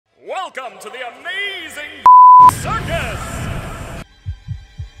Welcome to the amazing circus!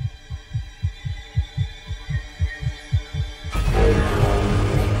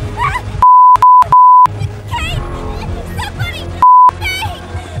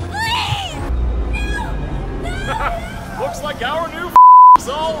 Looks like our new is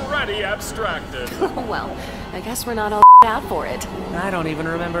already abstracted. Well, I guess we're not all out for it. I don't even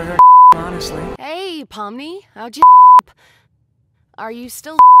remember her, honestly. Hey, Pomni, how'd you Are you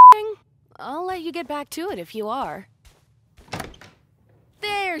still I'll let you get back to it if you are.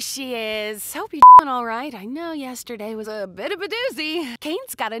 There she is. Hope you're doing all right. I know yesterday was a bit of a doozy.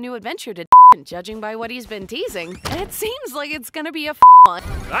 Kane's got a new adventure to judging by what he's been teasing. It seems like it's gonna be a one.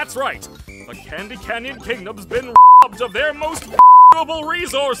 That's right. The Candy Canyon Kingdom's been robbed of their most valuable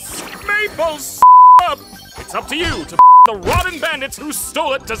resource, maple syrup. It's up to you to the rotten bandits who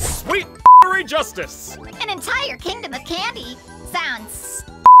stole it to sweet justice. An entire kingdom of candy sounds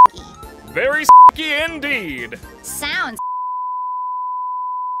very indeed. Sounds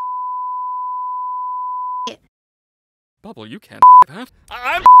Bubble, you can't that.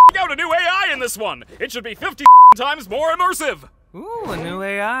 I'm out a new AI in this one. It should be 50 times more immersive. Ooh, a new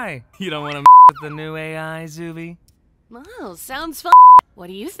AI. You don't want to with the new AI, Zuby? Oh, sounds fun. What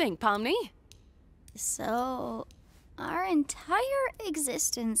do you think, Pomni? so. Our entire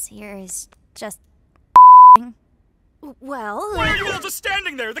existence here is just. Well, Why are you all just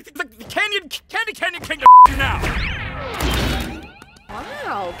standing there? The Candy Canyon Kingdom now.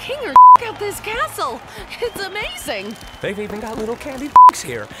 Wow, Kinger out this castle. It's amazing. They've even got little candy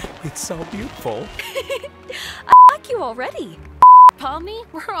here. It's so beautiful. I like you already. Pomni,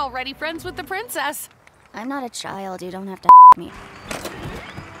 we're already friends with the princess. I'm not a child. You don't have to me.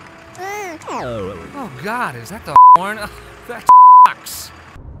 Oh God, is that the horn? That sucks.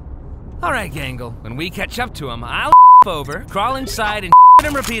 All right, Gangle. When we catch up to them, I'll over, crawl inside, and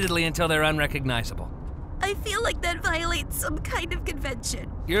them repeatedly until they're unrecognizable. I feel like that violates some kind of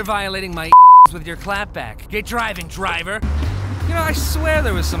convention. You're violating my with your clapback. Get driving, driver. You know, I swear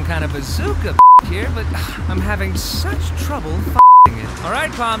there was some kind of bazooka here, but I'm having such trouble it. All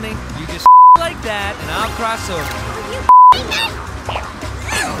right, Pomni, you just like that, and I'll cross over.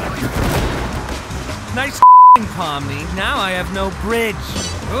 Nice Pomni. Now I have no bridge.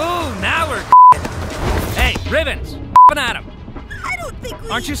 Ooh, now we're Hey, Ribbons, at him. I don't think we...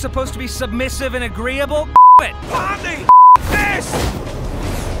 Aren't you supposed to be submissive and agreeable? It. Pomni! This!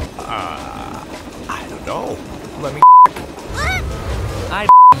 I don't know. Let me I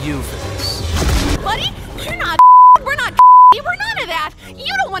you for this. Buddy, you're not we're not we're none of that.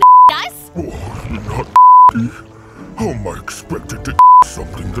 You don't want us. Oh, not how am I expected to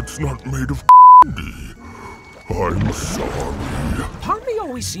something that's not made of candy? I'm sorry. Pomni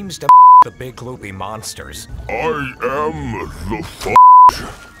always seems to the big loopy monsters. I am the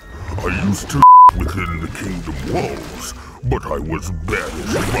I used to within the kingdom walls, but I was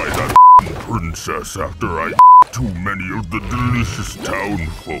banished by that princess after I too many of the delicious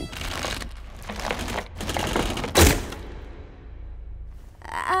townfolk.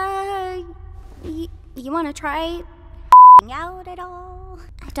 You want to try out at all?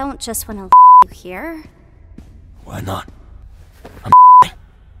 I don't just want to you here. Why not? I'm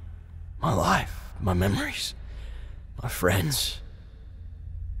my life, my memories, my friends.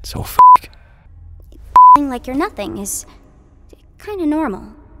 So like you're nothing is kind of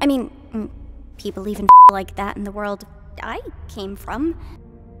normal. I mean, people even like that in the world I came from.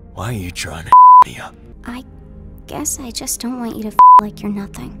 Why are you trying to me up? I guess I just don't want you to like you're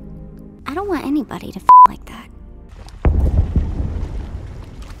nothing. I don't want anybody to like that.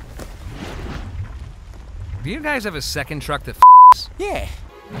 Do you guys have a second truck that Yeah.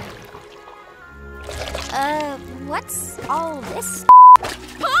 What's all this?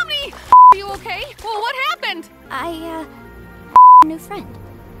 Pomni, are you okay? Well, what happened? I, new friend.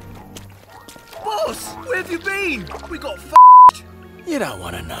 Boss, where have you been? We got You don't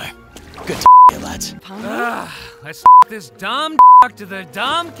want to know. Good you, lads. Let's this dumb to the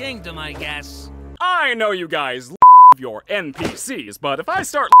dumb kingdom, I guess. I know you guys your NPCs, but if I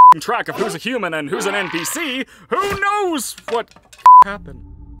start track of who's a human and who's an NPC, who knows what happened?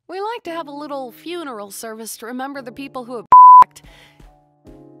 We like to have a little funeral service to remember the people who have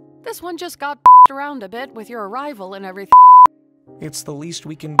This one just got around a bit with your arrival and everything. It's the least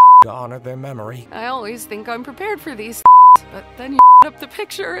we can to honor their memory. I always think I'm prepared for these but then you up the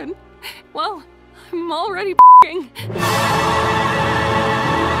picture and, well, I'm already